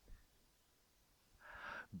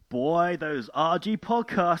Boy, those RG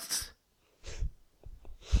podcasts.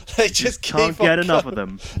 They just keep Can't on get enough of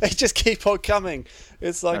coming. them. They just keep on coming.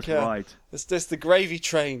 It's like That's right. it's just the gravy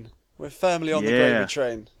train. We're firmly on the gravy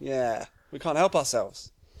train. Yeah, we can't help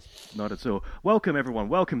ourselves. Not at all. Welcome, everyone.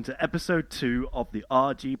 Welcome to episode 2 of the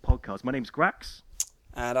RG podcast. My name's Grax.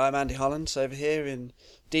 And I'm Andy Holland, over here in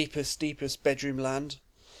deepest bedroom land.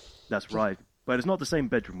 That's right. But it's not the same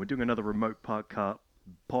bedroom. We're doing another remote podcast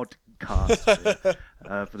for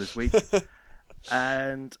this week.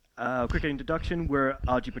 And quick introduction, we're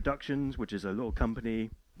RG Productions, which is a little company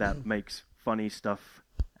that makes funny stuff,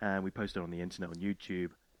 and we post it on the internet, on YouTube,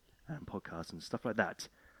 and podcasts and stuff like that.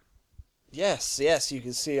 Yes, you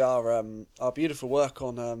can see our beautiful work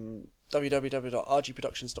on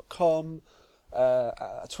www.rgproductions.com,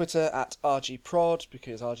 Twitter at rgprod,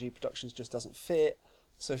 because RG Productions just doesn't fit.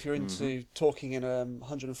 So if you're into talking in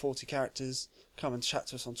 140 characters, come and chat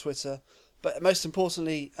to us on Twitter. But most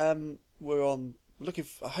importantly, we're on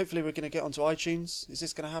hopefully we're going to get onto iTunes. Is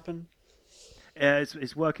this going to happen?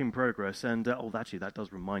 It's work in progress, and actually that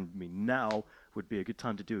does remind me, now would be a good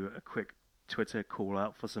time to do a quick Twitter call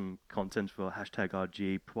out for some content for hashtag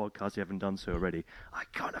RG podcast. If you haven't done so already, I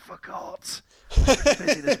kind of forgot. I'm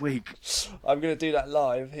busy this week. I'm going to do that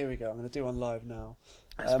live. Here we go. I'm going to do one live now.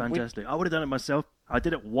 That's fantastic. I would have done it myself. I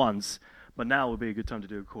did it once, but now would be a good time to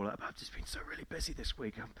do a call out. I've just been so really busy this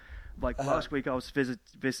week. Last week I was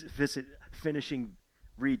finishing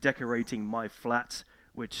redecorating my flat,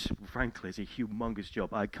 which frankly is a humongous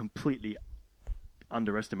job. I completely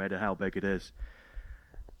underestimated how big it is.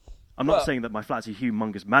 I'm not saying that my flat's a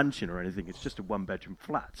humongous mansion or anything. It's just a one-bedroom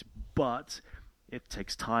flat, but it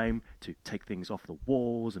takes time to take things off the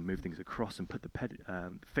walls and move things across and put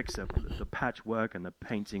fix up the patchwork and the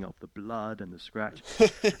painting of the blood and the scratch.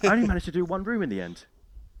 I only managed to do one room in the end.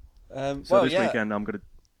 So this weekend I'm gonna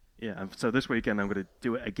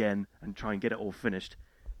do it again and try and get it all finished.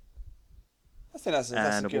 I think that's a good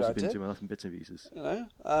idea. And I've also been doing some bits and pieces. You know,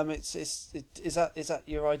 is that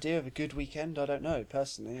your idea of a good weekend? I don't know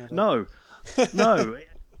personally. No.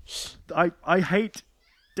 I hate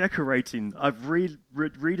decorating. I've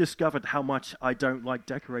rediscovered how much I don't like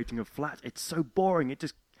decorating a flat. It's so boring. It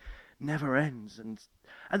just never ends. And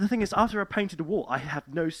the thing is, after I painted a wall, I have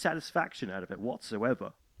no satisfaction out of it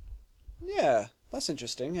whatsoever. Yeah, that's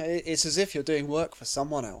interesting. It's as if you're doing work for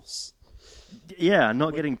someone else. Yeah,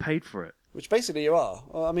 not getting paid for it. Which basically you are.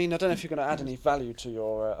 Well, I mean, I don't know if you're going to add any value to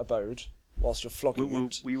your abode whilst you're flogging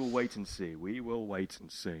it. We will wait and see.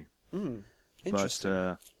 Interesting.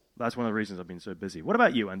 But that's one of the reasons I've been so busy. What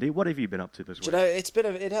about you, Andy? What have you been up to this week? Do you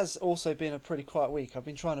know, it has also been a pretty quiet week. I've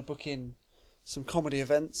been trying to book in some comedy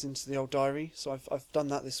events into the old diary, so I've done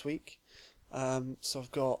that this week. So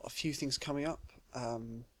I've got a few things coming up.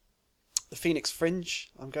 The Phoenix Fringe.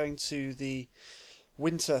 I'm going to the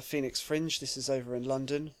Winter Phoenix Fringe. This is over in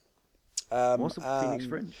London. What's the Phoenix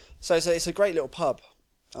Fringe? So it's a great little pub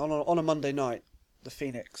on a Monday night, the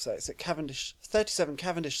Phoenix. So it's at 37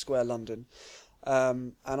 Cavendish Square, London.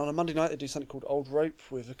 And on a Monday night they do something called Old Rope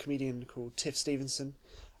with a comedian called Tiff Stevenson,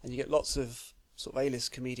 and you get lots of sort of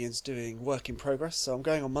A-list comedians doing work in progress. So I'm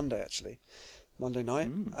going on Monday night,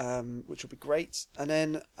 which will be great. And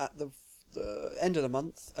then at the end of the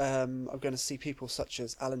month, I'm going to see people such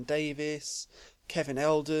as Alan Davis, Kevin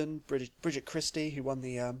Eldon, Bridget Christie, who won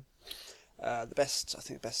the best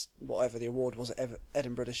whatever the award was at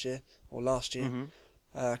Edinburgh this year or last year.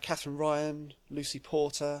 Catherine Ryan, Lucy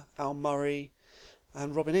Porter, Al Murray,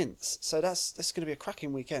 and Robin Ince. So that's going to be a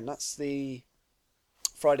cracking weekend. That's the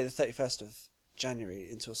Friday the 31st of January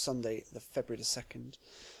until Sunday the February the 2nd.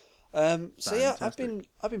 So yeah, I've been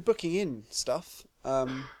booking in stuff.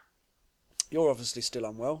 You're obviously still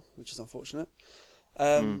unwell, which is unfortunate.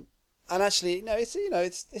 And actually,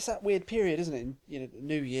 it's that weird period, isn't it?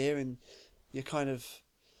 New Year, and you kind of,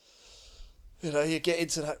 you get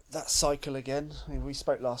into that cycle again. I mean, we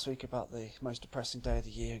spoke last week about the most depressing day of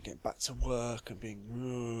the year and getting back to work and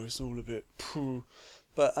being, it's all a bit poo.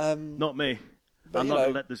 But not me. I'm not going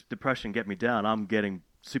to let this depression get me down. I'm getting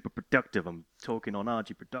super productive. I'm talking on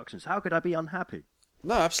RG Productions. How could I be unhappy?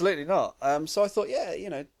 No, absolutely not. So I thought,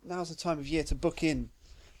 now's the time of year to book in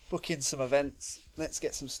some events. Let's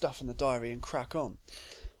get some stuff in the diary and crack on.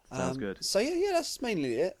 Sounds good. So yeah, that's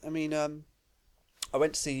mainly it. I mean, I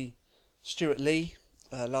went to see Stuart Lee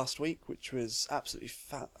last week, which was absolutely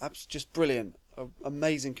just brilliant.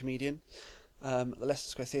 Amazing comedian at the Leicester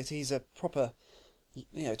Square Theatre. He's a proper,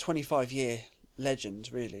 25-year legend,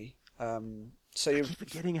 really. So I keep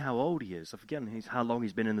forgetting how old he is. I'm forgetting how long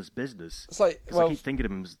he's been in this business. It's like, I keep thinking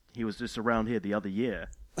of him as he was just around here the other year.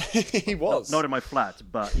 He was. Not in my flat,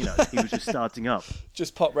 but he was just starting up.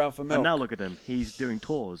 Just pop round for milk. And now look at him. He's doing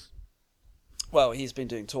tours. Well, he's been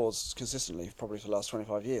doing tours consistently, probably for the last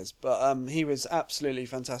 25 years. But he was absolutely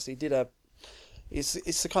fantastic. He did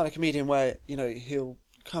it's the kind of comedian where he'll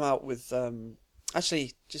come out with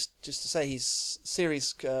actually just to say his series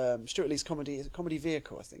Stuart Lee's comedy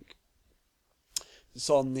vehicle, I think. It's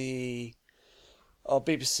on the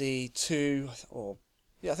BBC Two,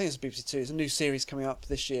 I think it's BBC Two. It's a new series coming up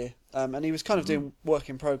this year, and he was kind of doing work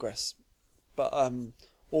in progress, but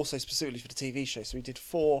also specifically for the TV show. So he did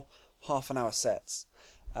 4 half-an-hour sets,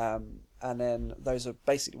 and then those are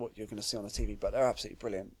basically what you're going to see on the TV, but they're absolutely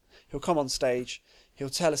brilliant. He'll come on stage, he'll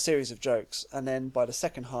tell a series of jokes, and then by the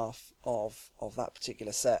second half of that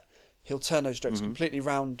particular set, he'll turn those jokes completely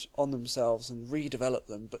round on themselves and redevelop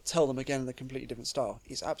them, but tell them again in a completely different style.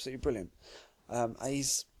 He's absolutely brilliant.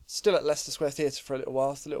 He's still at Leicester Square Theatre for a little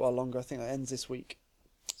while longer. I think that ends this week.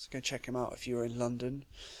 So go check him out if you're in London.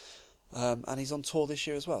 And he's on tour this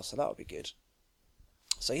year as well, so that'll be good.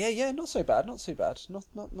 So yeah, not so bad.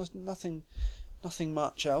 Nothing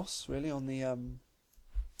much else really on the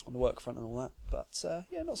work front and all that. But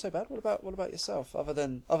yeah, not so bad. What about yourself? Other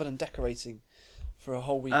than decorating for a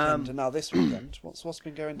whole weekend and now this weekend, what's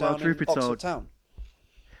been going down in Oxford town?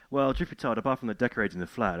 Well, truth be told, apart from the decorating the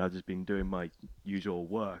flat, I've just been doing my usual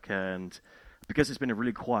work, and because it's been a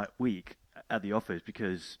really quiet week at the office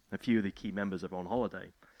because a few of the key members are on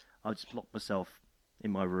holiday, I've just locked myself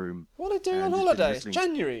in my room. What are they doing on holiday? It's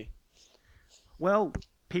January. Well,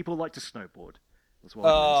 people like to snowboard. That's what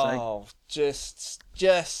I'm going to say.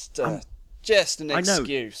 Just an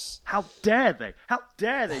excuse. How dare they? How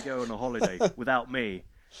dare they go on a holiday without me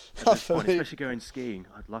at this point, especially going skiing.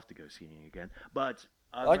 I'd love to go skiing again, but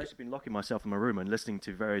I've actually been locking myself in my room and listening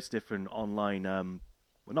to various different online, well,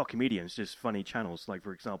 not comedians, just funny channels. Like,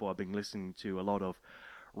 for example, I've been listening to a lot of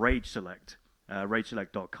Rage Select,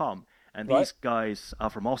 RageSelect.com, and these guys are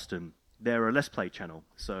from Austin. They're a Let's Play channel.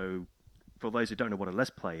 So, for those who don't know what a Let's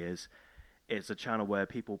Play is, it's a channel where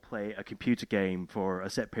people play a computer game for a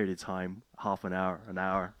set period of time, half an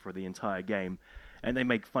hour for the entire game, and they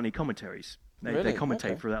make funny commentaries. They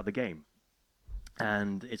commentate throughout the game,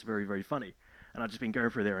 and it's very, very funny. And I've just been going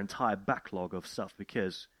through their entire backlog of stuff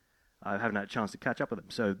because I haven't had a chance to catch up with them.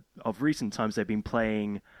 So, of recent times, they've been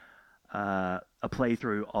playing a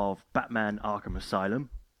playthrough of Batman Arkham Asylum,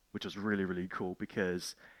 which was really, really cool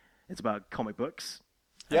because it's about comic books.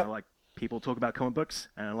 And I like people talk about comic books,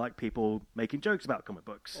 and I like people making jokes about comic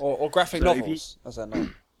books. Or graphic novels, as they're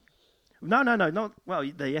known. No, not... Well,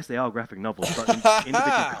 yes, they are graphic novels, but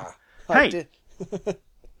individual... Hey!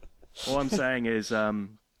 All I'm saying is...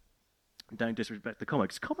 don't disrespect the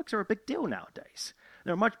comics. Comics are a big deal nowadays.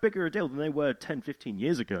 They're a much bigger a deal than they were 10, 15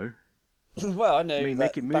 years ago. Well, I know that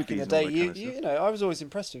making back in the day, you know, I was always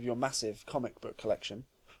impressed with your massive comic book collection.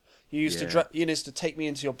 You used to take me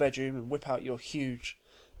into your bedroom and whip out your huge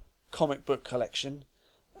comic book collection.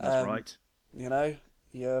 That's right. You know,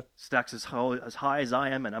 your stacks as high as I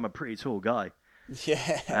am, and I'm a pretty tall guy.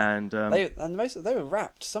 Yeah. And most of they were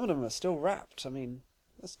wrapped. Some of them are still wrapped. I mean,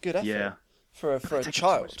 that's good effort. Yeah. For a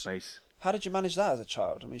child. Space. How did you manage that as a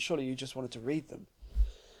child? I mean, surely you just wanted to read them.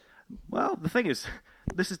 Well, the thing is,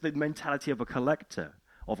 this is the mentality of a collector,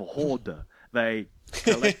 of a hoarder. They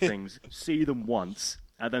collect things, see them once,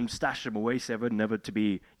 and then stash them away never to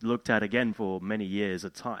be looked at again for many years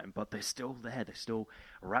at a time. But they're still there. They're still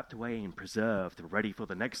wrapped away and preserved, ready for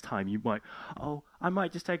the next time I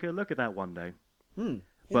might just take a look at that one day.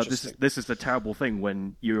 But this is the terrible thing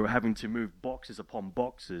when you're having to move boxes upon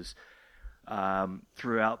boxes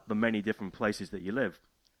throughout the many different places that you live.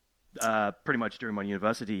 Pretty much during my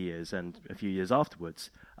university years and a few years afterwards,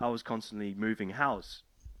 I was constantly moving house,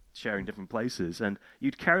 sharing different places, and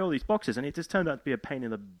you'd carry all these boxes, and it just turned out to be a pain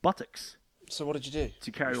in the buttocks. So what did you do?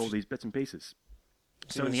 To carry all these bits and pieces.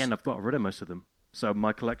 So in the end, I've got rid of most of them. So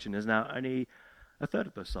my collection is now only a third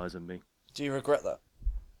of the size of me. Do you regret that?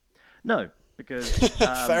 No, because...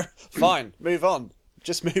 Fair. Fine, move on.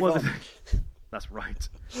 Just move on. That's right.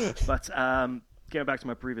 But going back to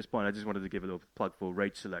my previous point, I just wanted to give a little plug for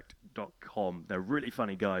RageSelect.com. They're really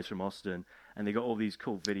funny guys from Austin, and they got all these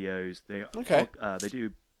cool videos. They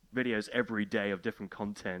do videos every day of different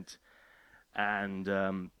content, and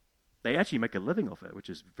they actually make a living off it, which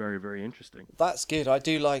is very, very interesting. That's good. I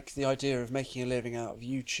do like the idea of making a living out of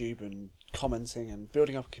YouTube and commenting and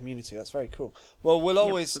building up a community. That's very cool. Well, we'll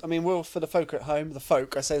always, for the folk at home,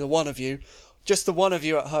 I say the one of you, just the one of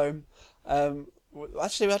you at home.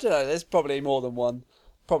 Actually, I don't know. There's probably more than one,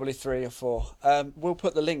 probably 3 or 4. We'll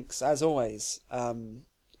put the links as always on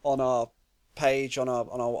our page on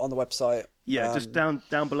the website Yeah, just down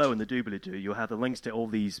below in the doobly-doo, you'll have the links to all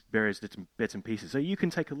these various bits and pieces, so you can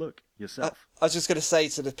take a look yourself. I was just going to say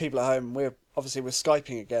to the people at home, we're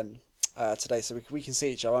Skyping again today, so we can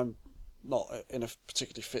see each other. I'm not in a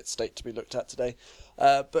particularly fit state to be looked at today,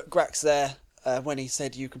 but Grax there, when he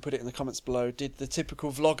said you can put it in the comments below, did the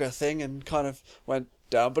typical vlogger thing and kind of went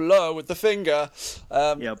down below with the finger.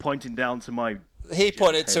 Yeah, pointing down to my... He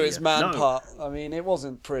pointed to his man No. part. I mean, it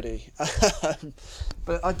wasn't pretty.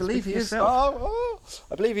 But I believe he for is. yourself.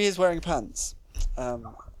 I believe he is wearing pants.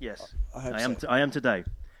 Yes, I hope I am. so. I am today.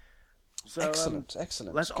 So, Excellent.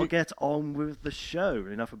 Let's get on with the show.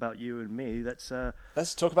 Enough about you and me.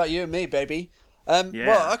 Let's talk about you and me, baby. Yeah.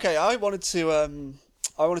 Well, okay. I wanted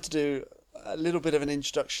to do a little bit of an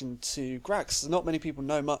introduction to Grax. Not many people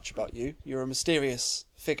know much about you. You're a mysterious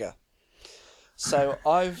figure. So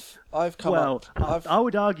I've come up. I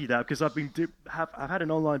would argue that because I've had an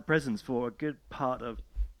online presence for a good part of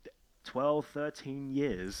 12, 13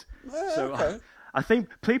 years. So okay. I think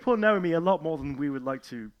people know me a lot more than we would like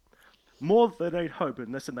to, more than they'd hope,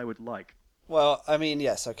 and less than they would like. Well, I mean,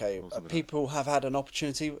 yes, okay. People have had an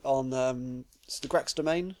opportunity on it's the Grax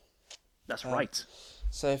domain. That's right.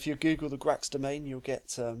 So if you Google the Grax domain, you'll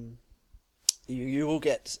get you will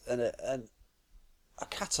get a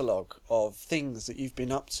catalogue of things that you've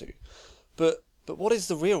been up to. But what is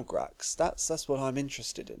the real Grax? That's what I'm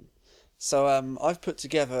interested in. So I've put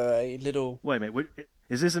together a little... Wait a minute.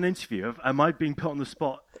 Is this an interview? Am I being put on the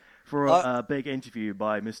spot for a big interview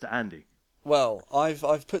by Mr. Andy? Well,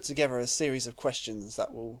 I've put together a series of questions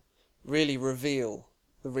that will really reveal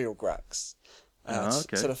the real Grax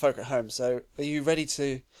Okay. to the folk at home. So are you ready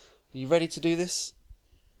to do this?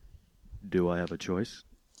 Do I have a choice?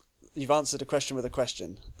 You've answered a question with a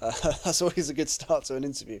question. That's always a good start to an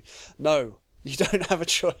interview. No, you don't have a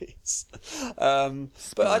choice. But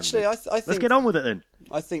actually, I think... Let's get on with it then.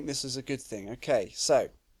 I think this is a good thing. Okay, so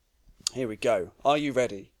here we go. Are you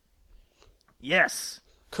ready? Yes.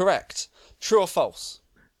 Correct. True or false?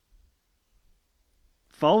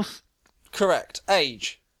 False. Correct.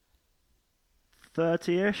 Age?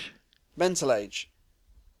 30-ish. Mental age?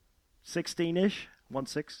 16-ish.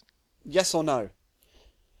 1/6. Yes or no?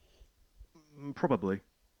 Probably.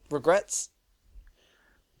 Regrets?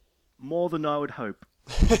 More than I would hope.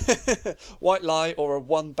 White lie or a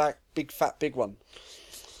one back big fat big one?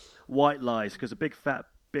 White lies, because a big fat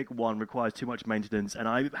big one requires too much maintenance, and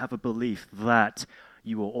I have a belief that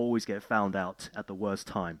you will always get found out at the worst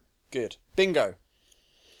time. Good. Bingo.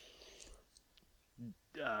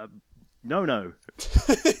 No.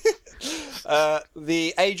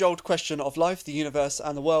 The age-old question of life, the universe,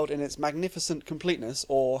 and the world in its magnificent completeness,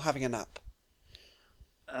 or having a nap?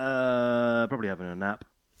 Probably having a nap.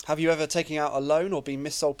 Have you ever taken out a loan or been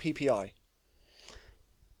missold PPI?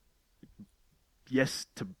 Yes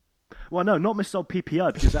to... Well, no, not missold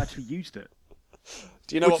PPI, because I actually used it.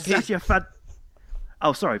 Do you know what is actually a fad...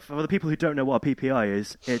 Oh, sorry. For the people who don't know what a PPI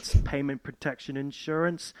is, it's Payment Protection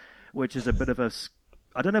Insurance, which is a bit of a...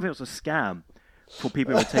 I don't know if it was a scam for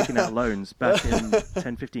people who were taking out loans back in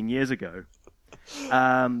 10, 15 years ago.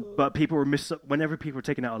 But people were whenever people were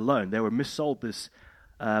taking out a loan, they were missold this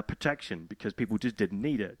protection because people just didn't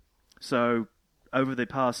need it. So over the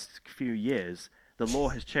past few years, the law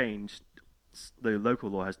has changed. The local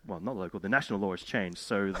law has, well, not local, the national law has changed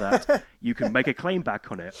so that you can make a claim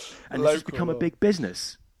back on it. And this has become a big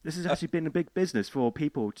business. This has actually been a big business for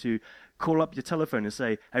people to call up your telephone and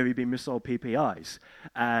say, have you been missold PPIs?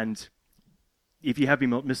 And if you have been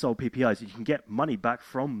missold PPIs, you can get money back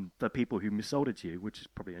from the people who missold it to you, which is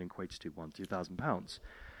probably equates to £2,000.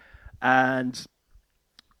 And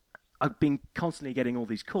I've been constantly getting all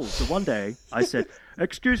these calls. So one day I said,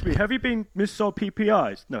 excuse me, have you been missold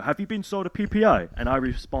PPIs? No, have you been sold a PPI? And I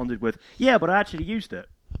responded with, yeah, but I actually used it.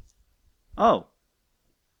 Oh,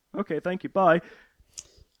 okay, thank you, bye.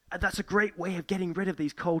 And that's a great way of getting rid of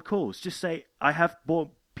these cold calls. Just say, I have bought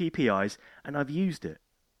PPIs and I've used it.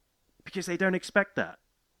 Because they don't expect that.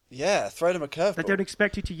 Yeah, throw them a curveball. They don't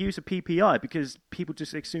expect you to use a PPI because people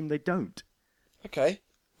just assume they don't. Okay.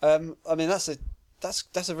 I mean, that's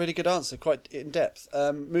a really good answer, quite in depth.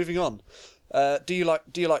 Moving on. Do you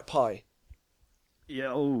like pie?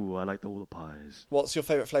 Yeah, oh, I like all the pies. What's your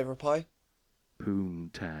favourite flavour of pie?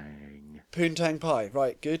 Poontang. Poontang pie,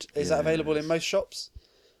 right, good. Is that available in most shops?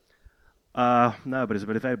 No, but it's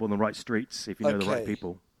available in the right streets if you know the right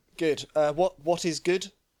people. Good. What is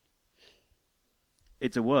good?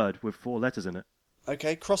 It's a word with 4 letters in it.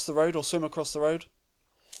 Okay, cross the road or swim across the road?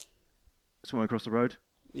 Swim across the road?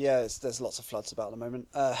 Yeah, there's lots of floods about at the moment.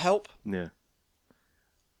 Help? Yeah.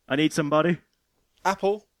 I need somebody.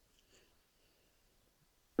 Apple?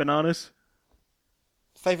 Bananas?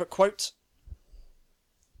 Favourite quote?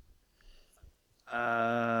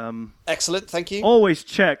 Excellent, thank you. Always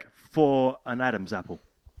check for an Adam's apple.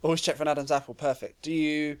 Always check for an Adam's apple. Perfect.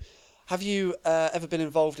 Have you ever been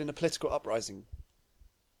involved in a political uprising?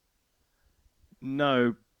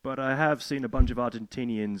 No, but I have seen a bunch of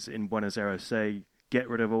Argentinians in Buenos Aires say, "Get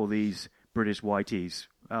rid of all these British whiteys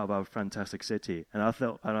out of our fantastic city." And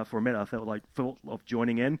for a minute, I thought of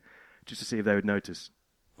joining in, just to see if they would notice.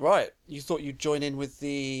 Right. You thought you'd join in with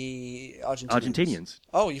the Argentinians? Argentinians.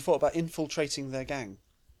 Oh, you thought about infiltrating their gang.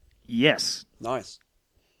 Yes. Nice.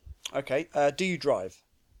 Okay. Do you drive?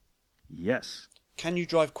 Yes. Can you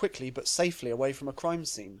drive quickly but safely away from a crime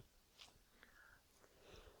scene?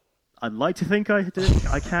 I'd like to think I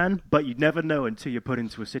can, but you never know until you're put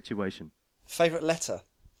into a situation. Favourite letter?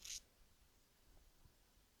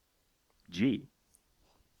 G.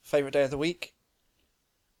 Favourite day of the week?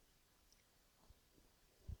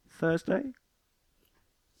 Thursday?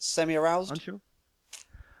 Semi-aroused? Unsure?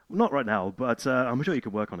 Not right now, but I'm sure you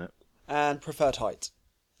can work on it. And preferred height?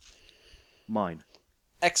 Mine.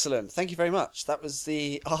 Excellent. Thank you very much. That was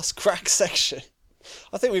the Ask Crack section.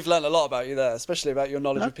 I think we've learned a lot about you there, especially about your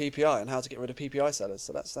knowledge of PPI and how to get rid of PPI sellers.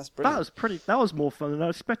 So that's brilliant. That was more fun than I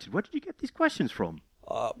expected. Where did you get these questions from?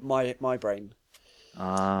 My brain.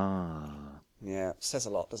 Ah. Yeah, says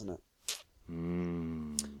a lot, doesn't it?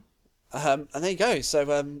 Mm. And there you go. So,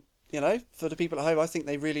 for the people at home, I think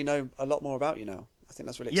they really know a lot more about you now. I think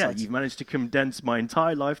that's really exciting. Yeah, you've managed to condense my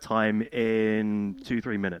entire lifetime in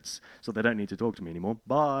 2-3 minutes, so they don't need to talk to me anymore.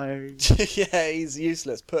 Bye. Yeah, he's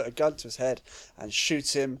useless. Put a gun to his head and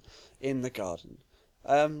shoot him in the garden.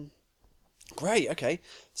 Great. Okay.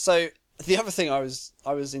 So the other thing, I was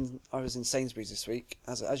in Sainsbury's this week,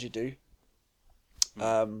 as you do.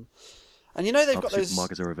 And they've got those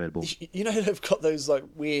supermarkets are available. They've got those like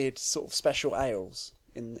weird sort of special ales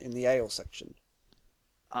in the ale section.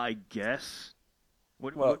 I guess.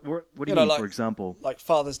 What do you mean, for example? Like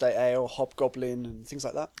Father's Day ale, Hobgoblin, and things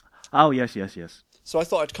like that. Oh, yes. So I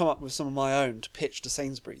thought I'd come up with some of my own to pitch to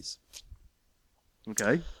Sainsbury's.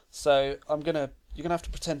 Okay. So you're gonna have to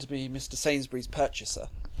pretend to be Mr. Sainsbury's purchaser.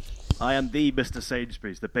 I am the Mr.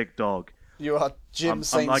 Sainsbury's, the big dog. You are Jim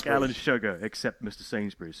Sainsbury's. I'm like Alan Sugar, except Mr.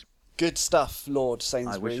 Sainsbury's. Good stuff, Lord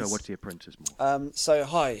Sainsbury's. I wish I watched The Apprentice more. So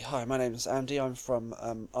hi, my name's Andy. I'm from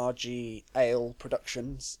RG Ale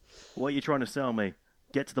Productions. What are you trying to sell me?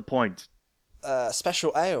 Get to the point.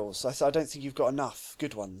 Special ales. I don't think you've got enough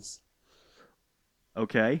good ones.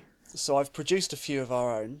 Okay. So I've produced a few of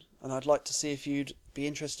our own, and I'd like to see if you'd be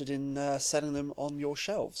interested in selling them on your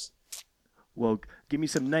shelves. Well, give me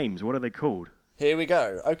some names. What are they called? Here we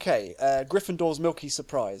go. Okay, Gryffindor's Milky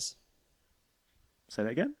Surprise. Say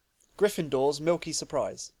that again? Gryffindor's Milky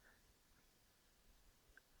Surprise.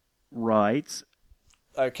 Right.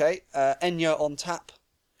 Okay, Enya on Tap.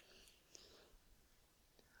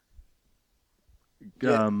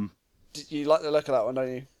 You like the look of that one,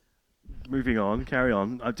 don't you? Moving on, carry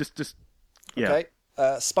on. Yeah. Okay,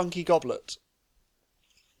 Spunky Goblet.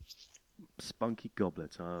 Spunky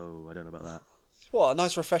Goblet. Oh, I don't know about that. What, a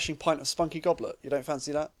nice refreshing pint of Spunky Goblet. You don't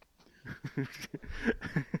fancy that?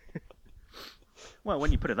 Well,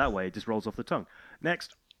 when you put it that way, it just rolls off the tongue.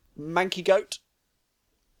 Next. Manky Goat.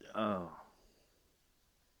 Oh.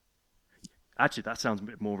 Actually, that sounds a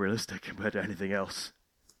bit more realistic compared to anything else.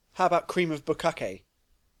 How about Cream of Bukake?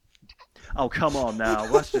 Oh, come on now.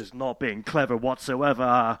 That's just not being clever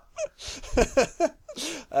whatsoever.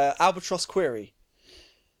 Albatross Query.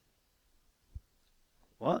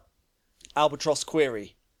 What? Albatross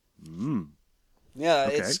Query. Yeah,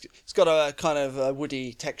 Okay. it's got a kind of a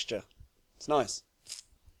woody texture. It's nice.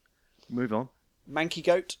 Move on. Manky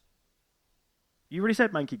Goat. You already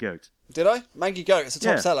said Manky Goat. Did I? Manky Goat. It's a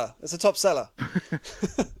top seller. It's a top seller.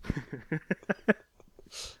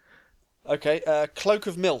 Okay. Cloak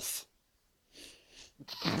of Milf.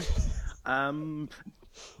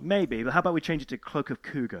 Maybe, but how about we change it to Cloak of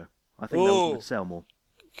Cougar? I think that would sell more.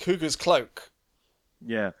 Cougar's Cloak.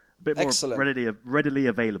 Yeah, a bit more Excellent. readily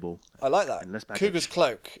available. I like that. And less baggage. Cougar's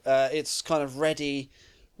Cloak. It's kind of ready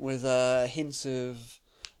with a hint of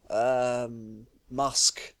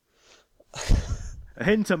musk. A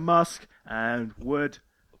hint of musk and wood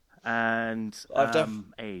and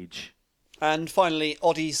age. And finally,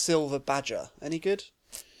 Oddie Silver Badger. Any good?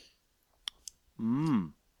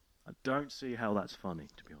 I don't see how that's funny,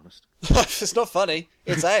 to be honest. It's not funny.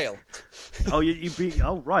 It's ale. Oh,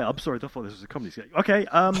 right. I'm sorry. I thought this was a comedy sketch. Okay.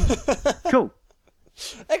 Cool.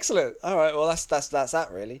 Excellent. All right. Well, that's that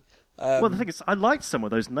really. Well, the thing is, I liked some of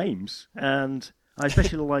those names, and I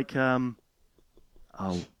especially like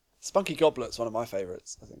Spunky Goblet's one of my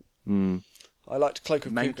favourites, I think. I liked Cloak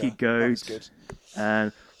of Manky Cougar. Goat. That was good.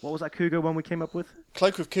 And what was that cougar one we came up with?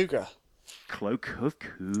 Cloak of Cougar. Cloak of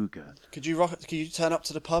Cougar. Could you turn up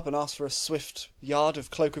to the pub and ask for a swift yard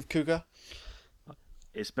of Cloak of Cougar?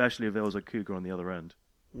 Especially if there was a cougar on the other end.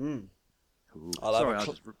 Mm. Ooh. I'll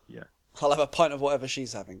have a pint of whatever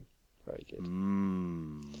she's having. Very good.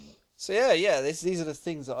 So yeah, these are the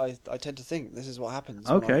things that I tend to think. This is what happens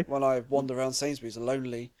when I wander around Sainsbury's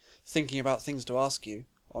lonely, thinking about things to ask you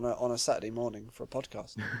on a Saturday morning for a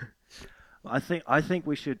podcast. I think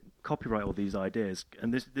we should copyright all these ideas,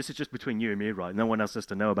 and this is just between you and me, right? No one else has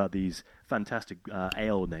to know about these fantastic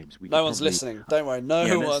ale names. No one's listening. Don't worry,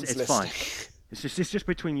 no one's listening. Fine. It's just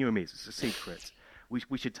between you and me. It's a secret.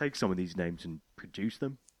 We should take some of these names and produce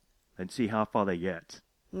them, and see how far they get.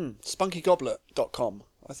 Spunkygoblet.com.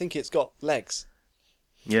 I think it's got legs.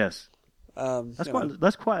 Yes. That's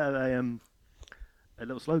quite a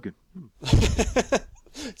little slogan.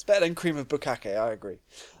 It's better than cream of bukake, I agree.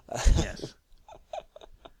 Yes.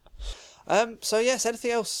 So yes,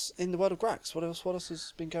 anything else in the world of Grax? What else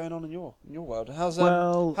has been going on in your world? How's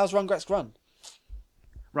Run Grax Run?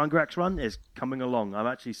 Run Grax Run is coming along. I'm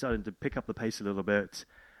actually starting to pick up the pace a little bit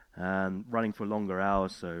and running for longer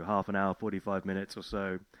hours, so half an hour, 45 minutes or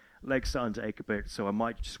so. Legs starting to ache a bit, so I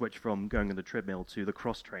might switch from going on the treadmill to the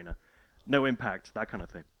cross trainer. No impact, that kind of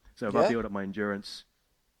thing. So if I build up my endurance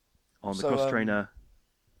on the cross trainer,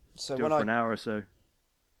 do it for an hour or so.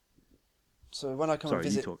 So when I come and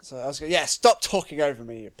visit, talk. So I was going, stop talking over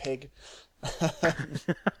me, you pig.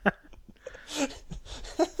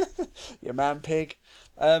 You man pig.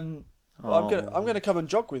 I'm gonna come and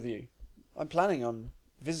jog with you. I'm planning on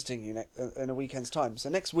visiting you in a weekend's time. So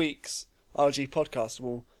next week's RG podcast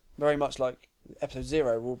will very much like episode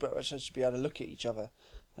 0. We'll should be able to look at each other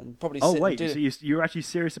and probably. Oh wait, so you're actually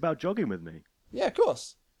serious about jogging with me? Yeah, of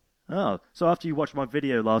course. Oh, so after you watched my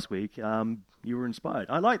video last week, you were inspired.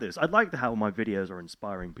 I like this. I like how my videos are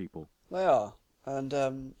inspiring people. They are, and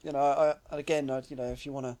if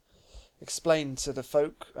you want to explain to the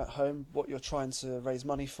folk at home what you're trying to raise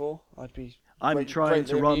money for, I'm trying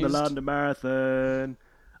to run the London Marathon.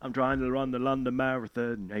 I'm trying to run the London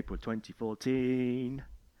Marathon in April 2014.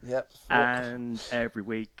 Yep. And every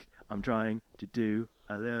week I'm trying to do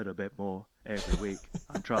a little bit more. Every week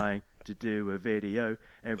I'm trying to do a video.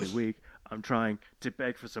 Every week I'm trying to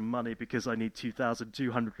beg for some money because I need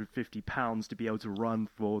 £2,250 to be able to run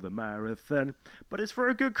for the marathon. But it's for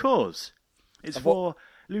a good cause. It's for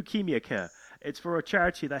leukemia care. It's for a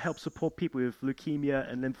charity that helps support people with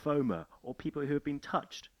leukemia and lymphoma, or people who have been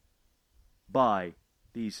touched by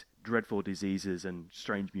these dreadful diseases and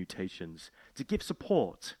strange mutations, to give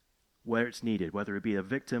support where it's needed, whether it be a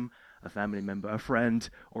victim, a family member, a friend,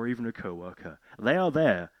 or even a co-worker. They are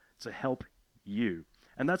there to help you.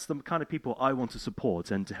 And that's the kind of people I want to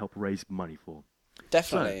support and to help raise money for.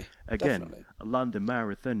 Definitely. So, again, a London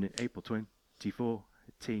Marathon in April 2014.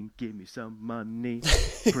 Give me some money,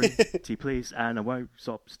 pretty please, and I won't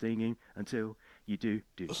stop stinging until you do.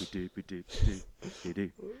 I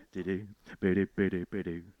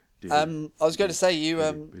was going to say,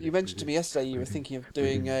 you mentioned to me yesterday you were thinking of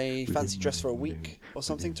doing a fancy dress for a week or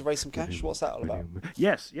something to raise some cash. What's that all about?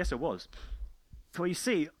 Yes, it was. Well, you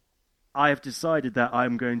see, I have decided that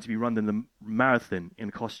I'm going to be running the marathon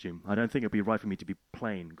in costume. I don't think it'd be right for me to be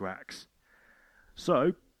plain Grax.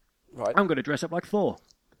 So, I'm going to dress up like Thor.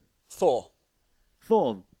 Thor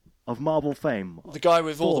of Marvel fame. The guy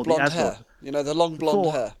with all the blonde hair. You know, the long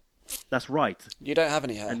blonde hair. That's right. You don't have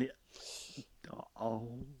any hair. And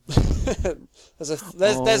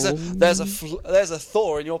there's a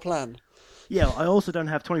Thor in your plan. Yeah, I also don't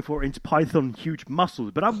have 24-inch Python huge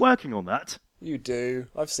muscles, but I'm working on that. You do.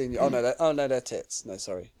 I've seen you. Oh no, they're tits. No,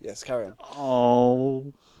 sorry. Yes, carry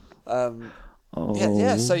on.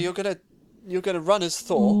 Yeah. So you're gonna run as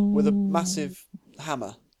Thor with a massive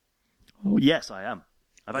hammer. Oh yes, I am.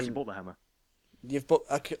 I've actually bought the hammer. You've bought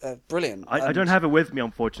brilliant. I don't have it with me,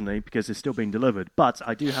 unfortunately, because it's still being delivered. But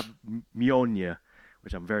I do have Mjolnir,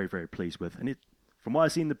 which I'm very, very pleased with. And from what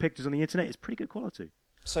I've seen in the pictures on the internet, it's pretty good quality.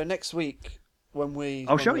 So next week,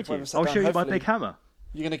 I'll show you my big hammer.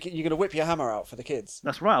 You're gonna whip your hammer out for the kids.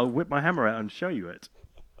 That's right. I'll whip my hammer out and show you it.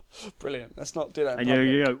 Brilliant. Let's not do that. And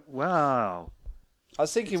you go, wow. I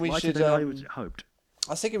was thinking we should. I hoped.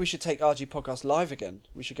 I was thinking we should take RG Podcast live again.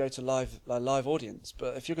 We should go to live audience.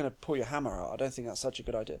 But if you're going to pull your hammer out, I don't think that's such a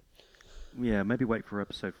good idea. Yeah, maybe wait for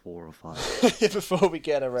episode 4 or 5 before we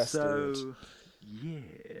get arrested. So,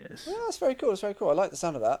 yes. Yeah, that's very cool. That's very cool. I like the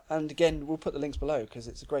sound of that. And again, we'll put the links below because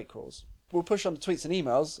it's a great cause. We'll push on the tweets and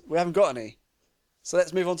emails. We haven't got any, so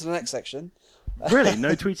let's move on to the next section. Really,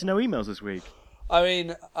 no tweets and no emails this week. I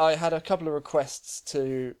mean, I had a couple of requests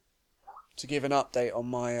to give an update on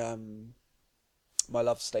my my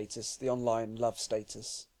love status, the online love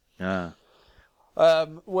status. Ah.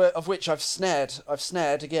 Of which I've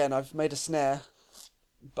snared. Again. I've made a snare,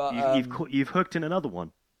 but You've hooked in another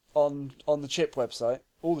one. on the chip website.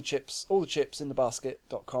 All the chips in the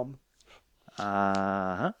basket.com.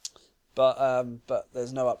 Uh-huh. But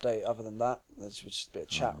there's no update other than that. There's just a bit of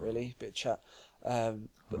chat, really, But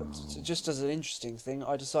just as an interesting thing,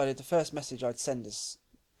 I decided the first message I'd send this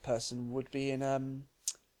person would be in I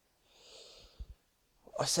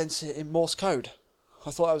sent it in Morse code.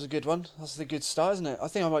 I thought that was a good one. That's a good start, isn't it? I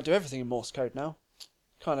think I might do everything in Morse code now.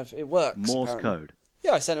 Kind of, it works. Morse apparently. code.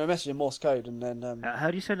 Yeah, I sent him a message in Morse code, and then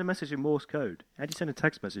How do you send a message in Morse code? How do you send a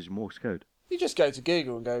text message in Morse code? you just go to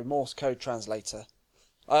Google and go Morse code translator.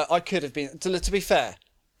 I could have been, to be fair,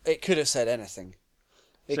 it could have said anything.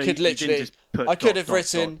 It So could you didn't literally. just put I could dot, have dot,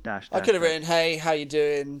 written. dot, dash, I dash, could have dash. written, "Hey, how you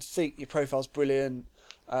doing? Think your profile's brilliant.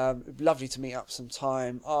 Lovely to meet up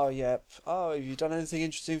sometime. Oh, yep. Oh, have you done anything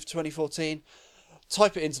interesting for 2014?"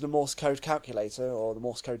 Type it into the Morse code calculator or the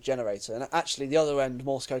Morse code generator, and actually, the other end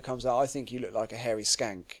Morse code comes out. I think you look like a hairy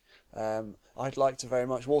skank. I'd like to very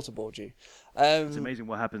much waterboard you. It's amazing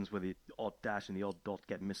what happens when the odd dash and the odd dot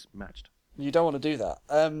get mismatched. You don't want to do that.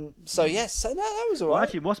 So yes, so no, that was alright. Well,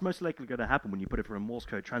 actually, what's most likely going to happen when you put it from a Morse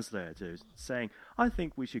code translator to saying, "I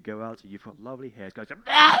think we should go out. You've got lovely hair." It goes, like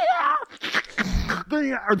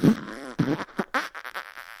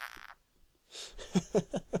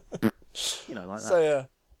that. So yeah,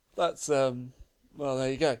 that's well,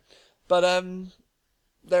 there you go. But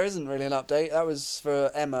there isn't really an update. That was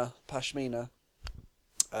for Emma Pashmina.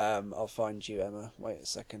 I'll find you, Emma. Wait a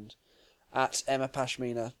second. At Emma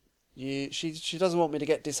Pashmina. She doesn't want me to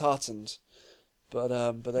get disheartened. But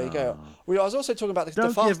there you go. I was also talking about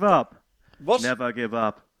Don't fast. give up. What? Never give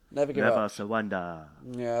up. Never give Never up. surrender.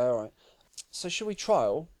 Yeah, all right. So should we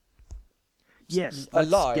trial Yes, a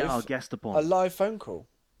let's get our guest a upon. live phone call?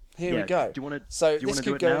 Here we go. Do you want to? So do you this want to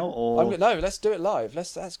do could it go. now, or No, let's do it live.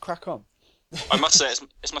 Let's crack on. I must say,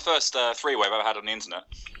 it's my first three-way I've ever had on the internet.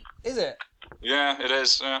 Is it? Yeah, it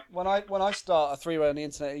is. Yeah. When I start a three-way on the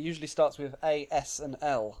internet, it usually starts with A, S, and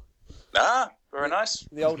L. Ah, very nice.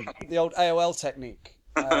 The old AOL technique.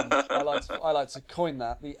 I like to coin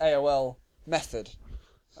that, the AOL method.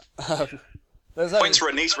 Points for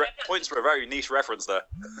a very niche reference there.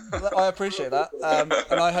 I appreciate that,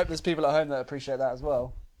 and I hope there's people at home that appreciate that as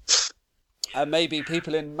well, and maybe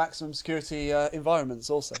people in maximum security environments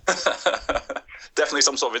also. Definitely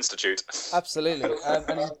some sort of institute. Absolutely,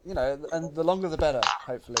 and the longer the better,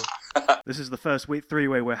 hopefully. this is the first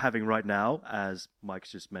three-way we're having right now, as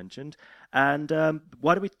Mike's just mentioned. And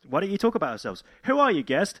why don't you talk about ourselves? Who are you,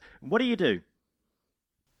 guest? What do you do?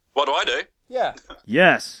 What do I do? Yeah.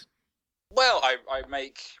 Yes. Well, I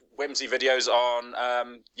make whimsy videos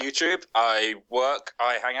on YouTube. I work,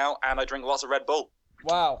 I hang out, and I drink lots of Red Bull.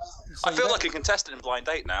 Wow. So I feel like a contestant in Blind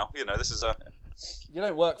Date now. This is a. You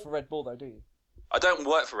don't work for Red Bull, though, do you? I don't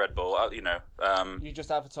work for Red Bull. You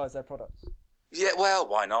just advertise their products. Yeah, well,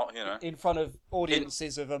 why not? In front of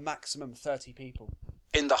audiences of a maximum 30 people.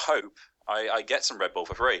 In the hope I get some Red Bull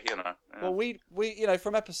for free. Yeah. Well, we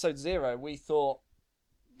from episode 0, we thought,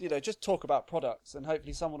 just talk about products and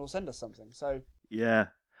hopefully someone will send us something. So Yeah.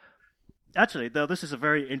 Actually, though, this is a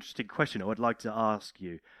very interesting question I would like to ask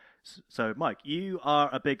you. So, Mike, you are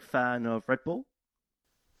a big fan of Red Bull?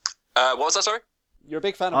 What was that, sorry? you're a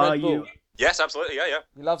big fan of Red Bull. You? Yes, absolutely. Yeah.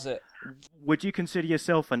 He loves it. Would you consider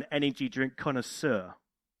yourself an energy drink connoisseur?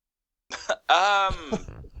 I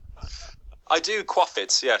do quaff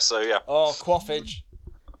it. Yeah. So yeah. Oh, quaffage.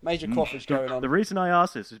 Major quaffage going on. The reason I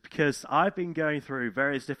ask this is because I've been going through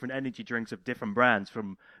various different energy drinks of different brands,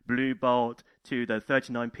 from Blue Bolt to the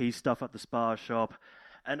 39p stuff at the Spa shop,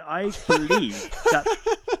 and I believe that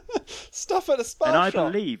Stuff at a spa and I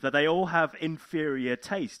shop. believe that they all have inferior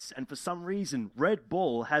tastes, and for some reason Red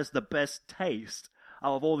Bull has the best taste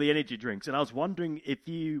out of all the energy drinks, and I was wondering if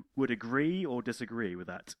you would agree or disagree with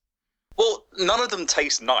that. Well, none of them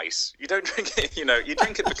taste nice. You don't drink it, you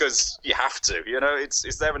drink it because you have to.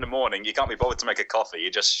 It's there in the morning. You can't be bothered to make a coffee.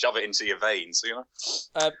 You just shove it into your veins. Do you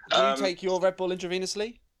take your Red Bull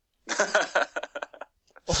intravenously,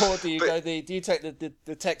 or do you do you take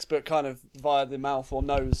the textbook kind of via the mouth or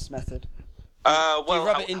nose method? Do you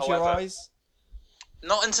rub it into your eyes?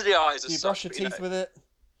 Not into the eyes. Do you brush your teeth with it?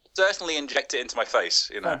 Certainly inject it into my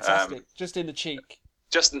face. Fantastic. Just in the cheek.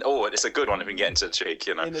 It's a good one if you can get into the cheek.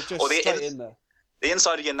 Straight in there. The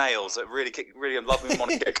inside of your nails that really love me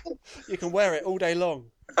on a kick. You can wear it all day long.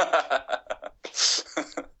 But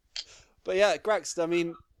yeah, Grax, I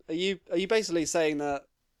mean, are you basically saying that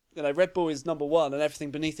Red Bull is number one and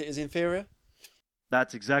everything beneath it is inferior?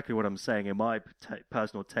 That's exactly what I'm saying in my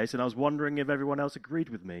personal taste, and I was wondering if everyone else agreed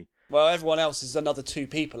with me. Well, everyone else is another 2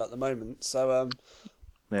 people at the moment, so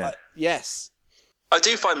Yeah. yes. I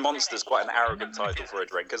do find Monster's quite an arrogant title for a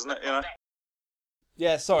drink, isn't it? You know.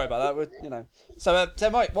 Yeah, sorry about that. So,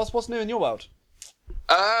 Mike, what's new in your world?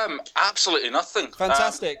 Absolutely nothing.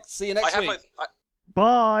 Fantastic. See you next week.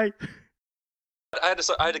 Bye! I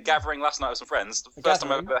had a gathering last night with some friends. The first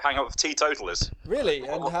time I ever hang out with teetotalers. Really?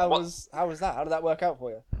 And how was that? How did that work out for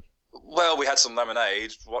you? Well, we had some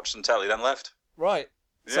lemonade, watched some telly, then left. Right.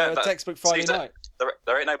 So a textbook Friday night.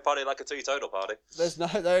 There ain't no party like a teetotal party. There's no.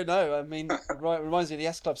 I mean, it reminds me of the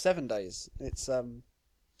S Club 7 days. It's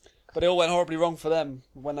but it all went horribly wrong for them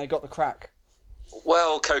when they got the crack.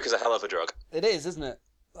 Well, coke is a hell of a drug. It is, isn't it?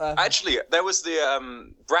 Actually, there was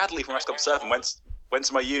the Bradley from S Club 7 went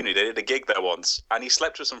to my uni. They did a gig there once, and he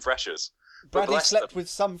slept with some freshers. Bradley slept with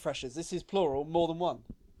some freshers. This is plural, more than one.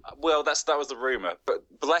 Well, that was the rumour. But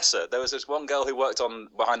bless her, there was this one girl who worked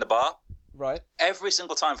behind the bar. Right. Every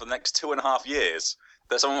single time for the next 2.5 years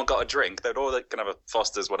that someone got a drink, they'd order, can I have a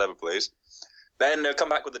Foster's, whatever, please. Then they'd come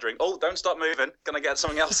back with the drink. Oh, don't stop moving. Can I get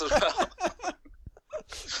something else as well?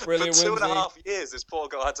 Brilliant. For 2.5 years, this poor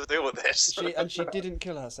girl had to deal with this. She didn't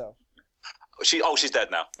kill herself. She's dead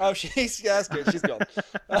now. Oh, that's good. She's gone.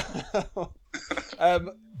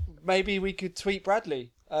 Maybe we could tweet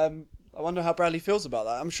Bradley. I wonder how Bradley feels about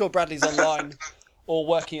that. I'm sure Bradley's online or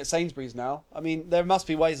working at Sainsbury's now. I mean, there must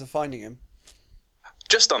be ways of finding him.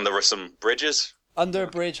 Just under some bridges. Under a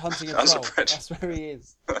bridge, hunting a troll. That's where he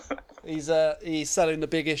is. He's selling the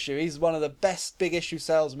Big Issue. He's one of the best Big Issue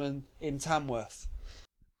salesmen in Tamworth.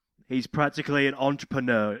 He's practically an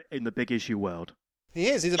entrepreneur in the Big Issue world. He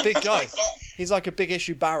is. He's a big guy. He's like a Big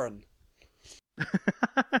Issue baron.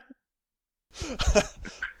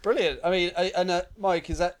 Brilliant. I mean, and Mike,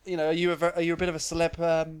 is that are you a bit of a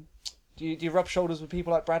celeb? Do you rub shoulders with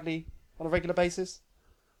people like Bradley on a regular basis?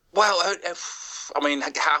 Well, I mean,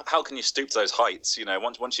 how can you stoop to those heights?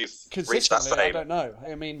 Once you've reached that fame. I don't know.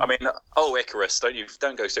 I mean, Icarus,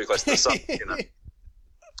 don't go too close to the sun.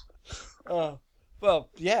 Oh, well,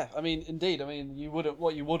 yeah. I mean, indeed. I mean,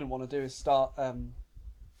 what you wouldn't want to do is start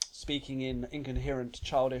speaking in incoherent,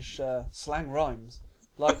 childish slang rhymes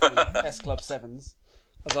like the S Club 7s,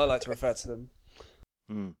 as I like to refer to them.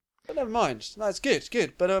 Mm. But never mind. No, it's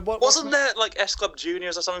good. But wasn't there like S Club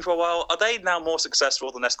Juniors or something for a while? Are they now more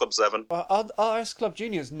successful than S Club 7? Are S Club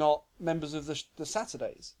Juniors not members of the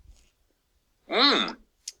Saturdays?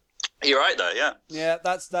 You're right there, yeah. Yeah,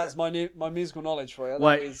 that's my musical knowledge for you.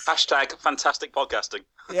 Hashtag fantastic podcasting.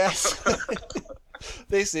 Yes.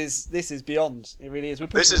 This is beyond. It really is.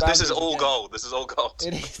 This is all gold. This is all gold.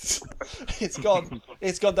 It is. It's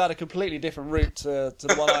gone down a completely different route to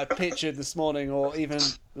the one I pictured this morning, or even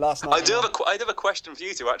last night. I do have a question for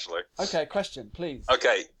you two, actually. Okay, question, please.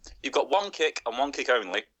 Okay, you've got one kick and one kick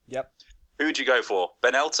only. Yep. Who would you go for?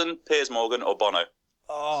 Ben Elton, Piers Morgan, or Bono?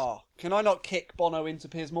 Oh, can I not kick Bono into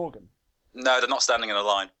Piers Morgan? No, they're not standing in a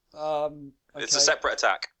line. Okay. It's a separate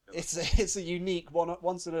attack. It's a unique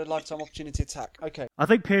once in a lifetime opportunity attack. Okay. I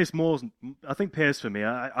think Piers for me.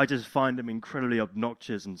 I just find him incredibly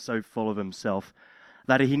obnoxious and so full of himself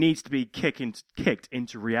that he needs to be kicked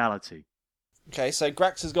into reality. Okay, so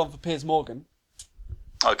Grax has gone for Piers Morgan.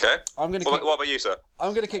 Okay. What about you, sir?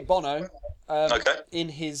 I'm going to kick Bono. Okay. In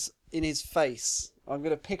his face. I'm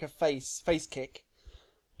going to pick a face kick.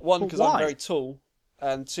 One, because I'm very tall,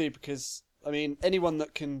 and two, because anyone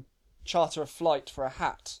that can charter a flight for a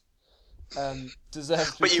hat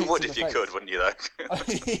deserves to be But you would in if the you face. could, wouldn't you, though?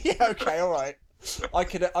 Yeah, okay, all right. I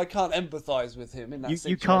can't empathise with him in that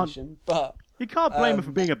situation, but you can't blame him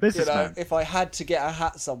for being a businessman. If I had to get a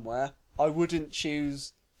hat somewhere, I wouldn't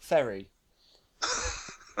choose ferry.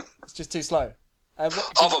 It's just too slow.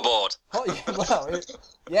 Hoverboard.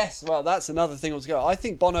 Yes. Well, that's another thing altogether. I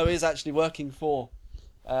think Bono is actually working for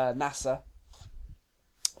NASA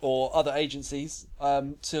or other agencies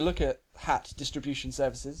to look at hat distribution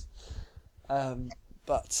services.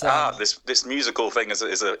 This musical thing is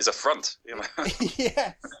a front.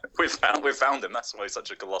 Yes. We've found him. That's why he's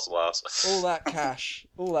such a colossal ass. all that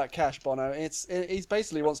cash, Bono. He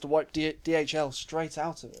basically wants to wipe DHL straight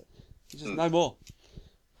out of it. He's just no more.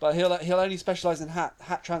 But he'll only specialise in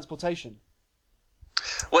hat transportation.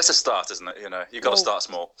 Well, it's a start, isn't it? You've got to start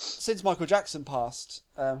small. Since Michael Jackson passed,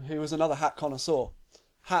 who was another hat connoisseur,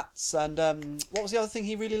 hats and what was the other thing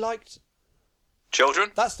he really liked?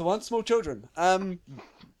 Children. That's the one. Small children.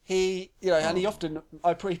 He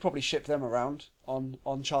probably shipped them around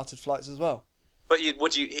on chartered flights as well. But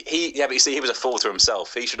but you see, he was a fool to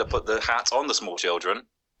himself. He should have put the hat on the small children.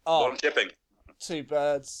 One shipping. 2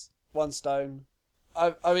 birds, 1 stone.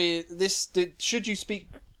 I mean, should you speak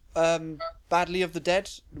badly of the dead?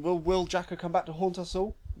 Will Jacko come back to haunt us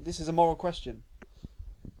all? This is a moral question.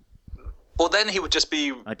 Well, then he would just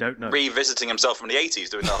be I don't know. revisiting himself from the 80s,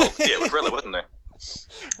 doing that whole deal with Thriller, wouldn't he?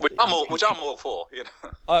 Which I'm all for, you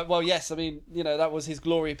know. Well, yes, I mean, that was his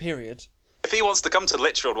glory period. If he wants to come to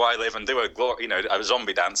Lichfield where I live and do a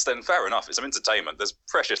zombie dance, then fair enough. It's some entertainment. There's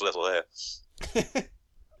precious little here.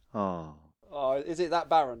 Oh. Oh, is it that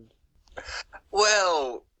barren?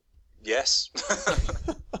 Well, yes.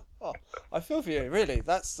 Oh, I feel for you. Really,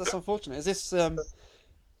 that's unfortunate. Is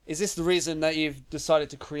this the reason that you've decided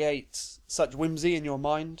to create such whimsy in your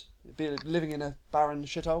mind, living in a barren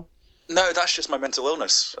shithole? No, that's just my mental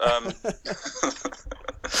illness.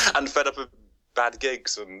 And fed up with bad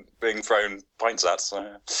gigs and being thrown pints at.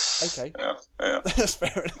 So. Okay. Yeah. That's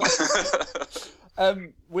fair enough.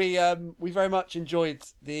 We very much enjoyed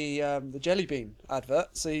the Jelly Bean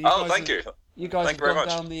advert. So thank you. You guys Thank have you very gone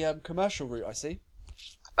much. down the commercial route, I see.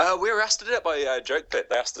 We were asked to do it by Joke Pit.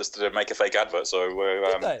 They asked us to make a fake advert, so we're.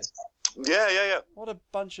 Did they? Yeah. What a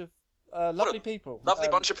bunch of lovely people. Lovely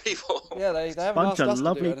bunch of people. Yeah, they haven't Bunch asked of us to do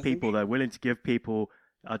lovely anything. people that are willing to give people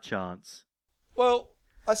a chance. Well,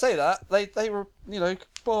 I say that they were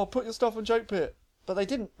put your stuff on Joke Pit, but they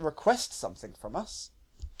didn't request something from us.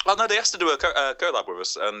 Well, no, they asked to do a collab with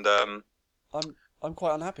us, and I'm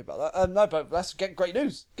quite unhappy about that. No, but that's great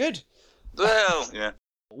news. Good. well, yeah.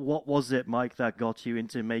 What was it, Mike, that got you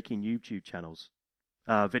into making YouTube channels?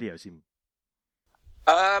 Videos, even.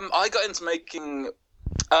 I got into making.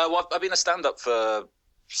 Well, I've been a stand-up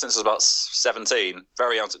since I was about 17,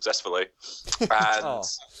 very unsuccessfully, and Oh.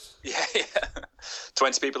 yeah,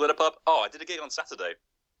 20 people in a pub. Oh, I did a gig on Saturday.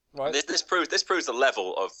 Right. This proves the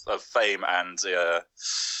level of fame and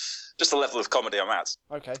just the level of comedy I'm at.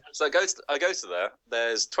 Okay. So I go to there.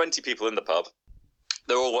 There's 20 people in the pub.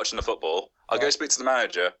 They're all watching the football. I go Right. speak to the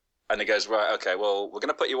manager, and he goes, right, okay, well, we're going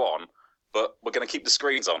to put you on, but we're going to keep the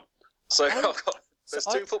screens on. So there's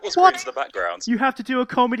two football screens in the background. You have to do a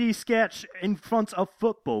comedy sketch in front of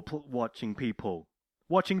football watching people.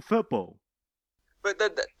 Watching football. But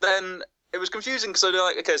then it was confusing because they're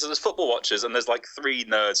like, okay, so there's football watchers and there's like 3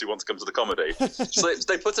 nerds who want to come to the comedy. So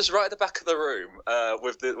they put us right at the back of the room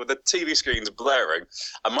with the TV screens blaring,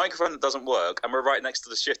 a microphone that doesn't work, and we're right next to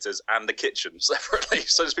the shitters and the kitchen separately.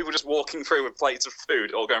 So there's people just walking through with plates of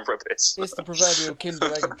food, all going for a piss. It's the proverbial Kinder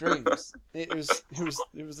Egg of dreams. It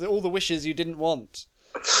was all the wishes you didn't want.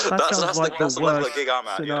 That sounds like that's the the level worst of gig I'm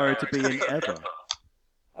at, scenario to be in ever.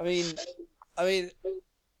 I mean,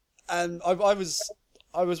 and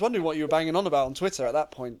I was wondering what you were banging on about on Twitter at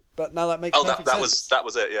that point, but now that makes perfect sense. that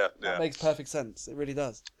was it, yeah. That makes perfect sense. It really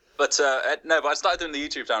does. But no, but I started doing the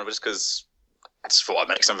YouTube channel just because I just thought I'd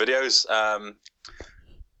make some videos, and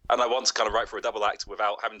I want to kind of write for a double act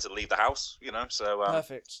without having to leave the house, So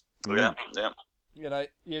Perfect. yeah.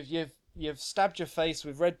 You've stabbed your face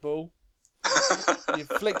with Red Bull. You've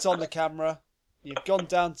flicked on the camera. You've gone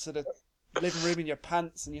down to the living room in your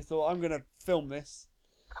pants, and you thought, I'm going to film this.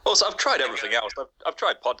 Also, I've tried everything else. I've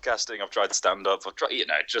tried podcasting. I've tried stand-up. I've tried,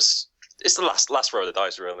 just it's the last row of the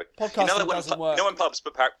dice, really. Podcasting doesn't work. When pubs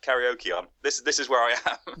put karaoke on, this is where I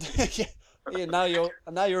am. Yeah,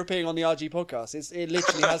 now you're appearing on the RG podcast. It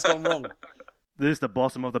literally has gone wrong. This is the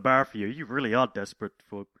bottom of the bar for you. You really are desperate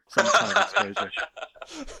for some kind of exposure.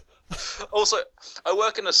 Also, I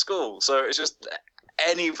work in a school, so it's just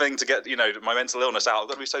anything to get my mental illness out. I've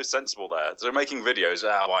got to be so sensible there. So making videos,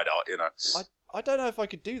 why not? I don't know if I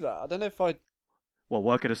could do that. I don't know if I'd. Well,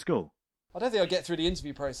 work at a school. I don't think I'd get through the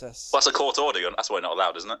interview process. Well, that's a court order. That's why not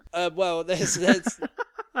allowed, isn't it? Well, there's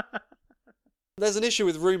an issue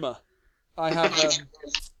with rumour. I have.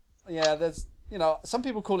 There's some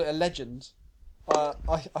people call it a legend.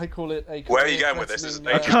 I call it a. Where are you going with this? Is it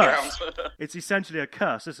A curse. It's essentially a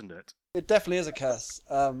curse, isn't it? It definitely is a curse.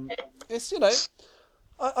 It's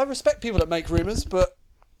I respect people that make rumours, but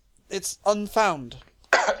it's unfound.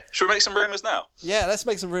 Should we make some rumours now? Yeah, let's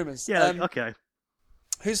make some rumours. Yeah, okay.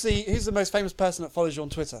 Who's the most famous person that follows you on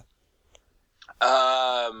Twitter?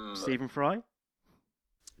 Stephen Fry?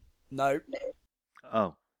 No.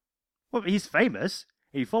 Oh. Well, he's famous.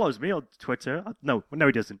 He follows me on Twitter. No,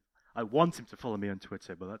 he doesn't. I want him to follow me on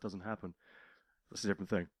Twitter, but that doesn't happen. That's a different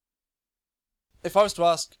thing. If I was to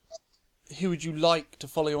ask, who would you like to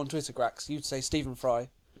follow you on Twitter, Grax? You'd say Stephen Fry.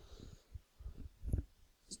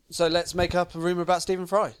 So let's make up a rumour about Stephen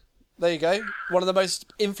Fry. There you go. One of the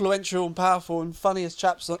most influential and powerful and funniest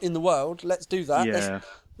chaps in the world. Let's do that. Yeah.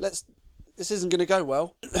 Let's. This isn't going to go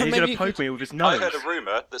well. He's going to poke me with his nose. I heard a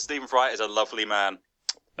rumour that Stephen Fry is a lovely man.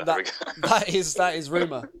 There we go. That is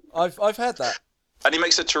rumour. I've heard that. And he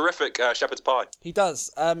makes a terrific shepherd's pie. He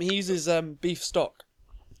does. He uses beef stock.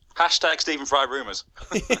 Hashtag Stephen Fry rumours.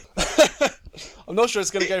 I'm not sure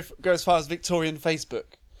it's going to go as far as Victorian Facebook.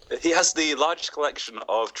 He has the largest collection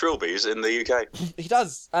of trilbies in the UK. He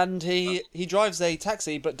does, and he drives a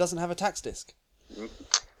taxi but doesn't have a tax disc.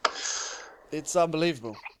 It's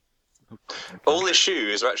unbelievable. All his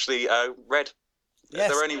shoes are actually red.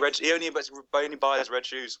 Yes. They're only red. He only buys red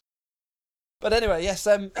shoes. But anyway, yes.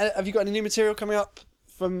 Have you got any new material coming up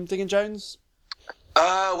from Diggin' Jones?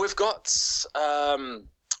 We've got.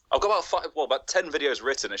 I've got about 10 videos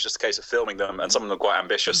written. It's just a case of filming them, and some of them are quite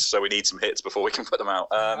ambitious, so we need some hits before we can put them out.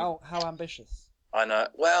 How ambitious? I know.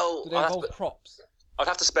 Well, Do they involve props? I'd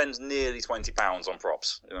have to spend nearly £20 on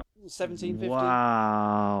props. You know? 17.50.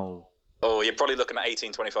 Wow. Oh, you're probably looking at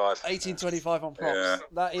 18.25. 18.25 on props. Yeah.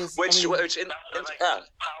 That is. Which is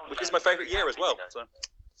my favourite year as well.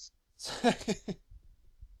 So.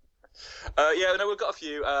 We've got a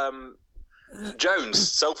few.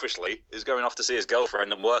 Jones, selfishly, is going off to see his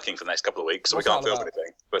girlfriend and working for the next couple of weeks, so we can't film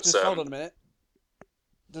anything. But just hold on a minute.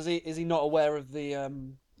 Is he not aware of the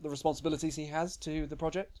responsibilities he has to the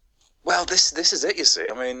project? Well, this is it, you see.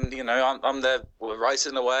 I mean, I'm there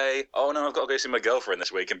writing away. Oh no, I've got to go see my girlfriend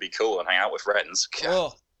this week and be cool and hang out with friends.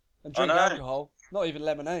 Oh, and drink alcohol, not even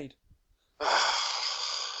lemonade.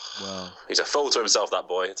 Well, he's a fool to himself, that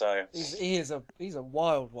boy, I tell you. He's a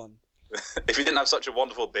wild one. If he didn't have such a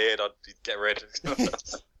wonderful beard, I'd get rid.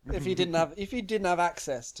 If he didn't have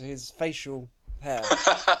access to his facial hair.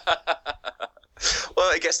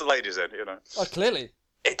 Well, it gets the ladies in, Oh, clearly.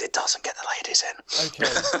 It doesn't get the ladies in. Okay.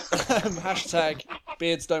 Hashtag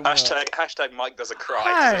beards don't work. Hashtag Mike does a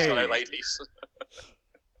cry. There's no ladies.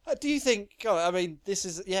 Do you think? God, I mean, this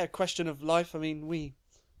is a question of life. I mean, we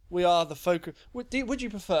are the focus. Would you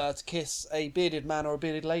prefer to kiss a bearded man or a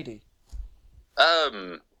bearded lady?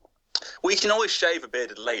 We can always shave a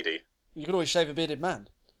bearded lady. You could always shave a bearded man.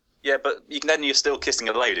 Yeah, but you're still kissing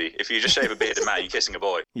a lady. If you just shave a bearded man, you're kissing a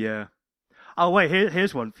boy. Yeah. Oh, wait,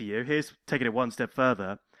 here's one for you. Here's taking it one step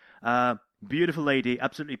further. Beautiful lady,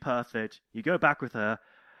 absolutely perfect. You go back with her,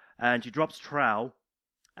 and she drops trowel,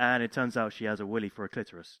 and it turns out she has a willy for a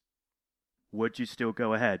clitoris. Would you still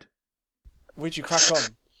go ahead? Would you crack on?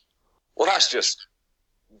 Well, that's just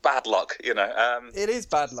bad luck, It is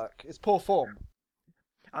bad luck. It's poor form.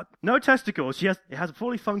 No testicles. It has a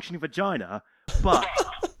fully functioning vagina, but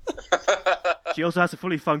she also has a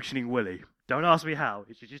fully functioning willy. Don't ask me how.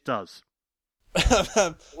 She just does.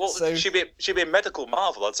 Well, she'd be a medical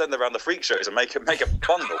marvel. I'd send her around the freak shows and make a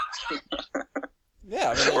bundle.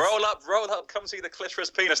 Yeah, I mean, roll up, come see the clitoris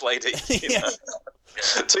penis lady.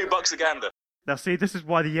 $2 a gander. Now, see, this is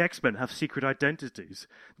why the X-Men have secret identities.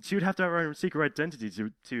 She would have to have her own secret identity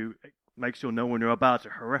to make sure no one knew about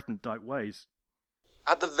her hermaphrodite ways.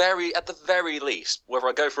 At the very least, whether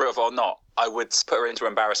I go for it or not, I would put her into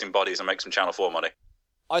embarrassing bodies and make some Channel 4 money.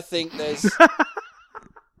 I think there's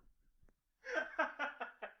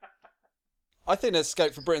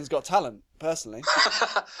scope for Britain's Got Talent, personally.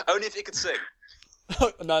 Only if you could sing.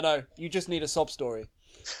 No, you just need a sob story.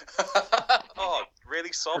 Oh,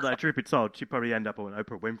 really sob? Well, truth be told, she'd probably end up on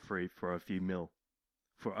Oprah Winfrey for a few mil.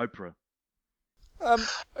 For Oprah.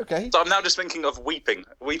 Okay. So I'm now just thinking of weeping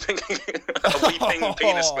a weeping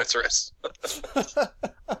penis clitoris.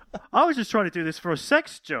 I was just trying to do this for a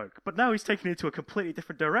sex joke, but now he's taking it into a completely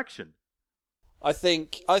different direction. I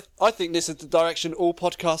think this is the direction all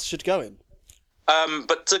podcasts should go in.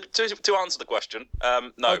 But to answer the question,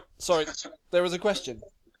 no. Oh, sorry, there was a question.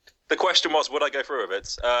 The question was, would I go through with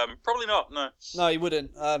it? Probably not. No. No, you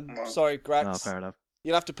wouldn't. Sorry, Grax. Oh, fair enough.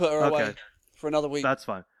 You'll have to put her away for another week. That's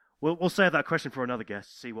fine. We'll save that question for another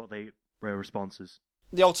guest. See what their response is.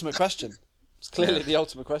 The ultimate question. It's clearly the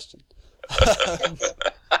ultimate question. I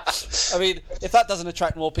mean, if that doesn't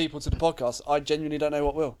attract more people to the podcast, I genuinely don't know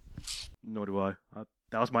what will. Nor do I.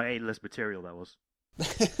 That was my A-list material, that was.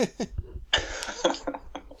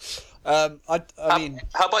 I mean...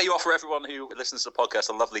 How about you offer everyone who listens to the podcast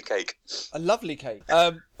a lovely cake? A lovely cake.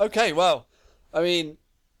 Okay, well, I mean,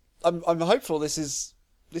 I'm hopeful this is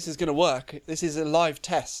going to work. This is a live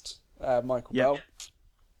test, Michael Bell.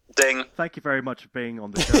 Ding. Thank you very much for being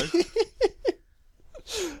on the show.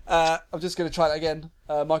 I'm just going to try that again.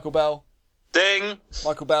 Michael Bell. Ding.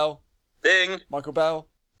 Michael Bell. Ding. Michael Bell.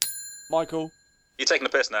 Michael. You're taking the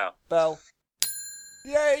piss now. Bell.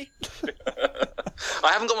 Yay!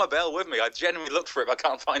 I haven't got my bell with me. I genuinely looked for it, but I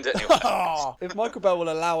can't find it anywhere. If Michael Bell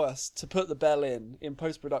will allow us to put the bell in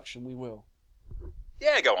post-production, we will.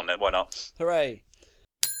 Yeah, go on then. Why not? Hooray.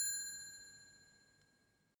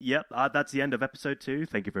 Yep, that's the end of episode 2.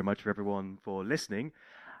 Thank you very much for everyone for listening.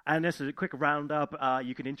 And this is a quick roundup.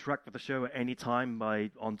 You can interact with the show at any time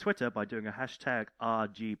on Twitter by doing a hashtag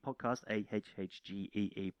RG Podcast,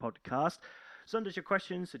 AHHGEE Podcast. Send us your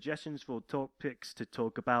questions, suggestions for topics to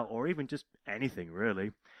talk about, or even just anything,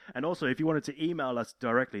 really. And also, if you wanted to email us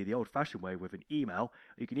directly the old-fashioned way with an email,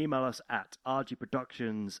 you can email us at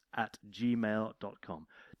rgproductions@gmail.com.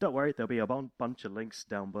 Don't worry, there'll be a bunch of links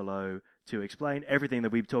down below to explain everything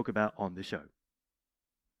that we talk about on the show.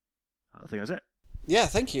 I think that's it. Yeah,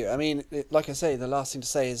 thank you. I mean, like I say, the last thing to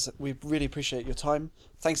say is we really appreciate your time.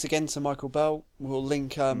 Thanks again to Michael Bell. We'll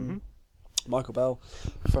link Michael Bell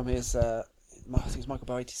from his... I think it's Michael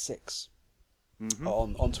Bell 86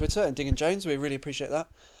 on Twitter, and Ding & Jones. We really appreciate that.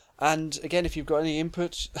 And again, if you've got any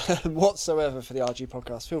input whatsoever for the RG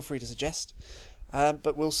podcast, feel free to suggest.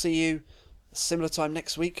 But we'll see you similar time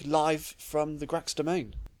next week, live from the Grax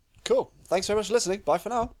domain. Cool. Thanks very much for listening. Bye for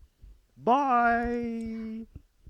now. Bye.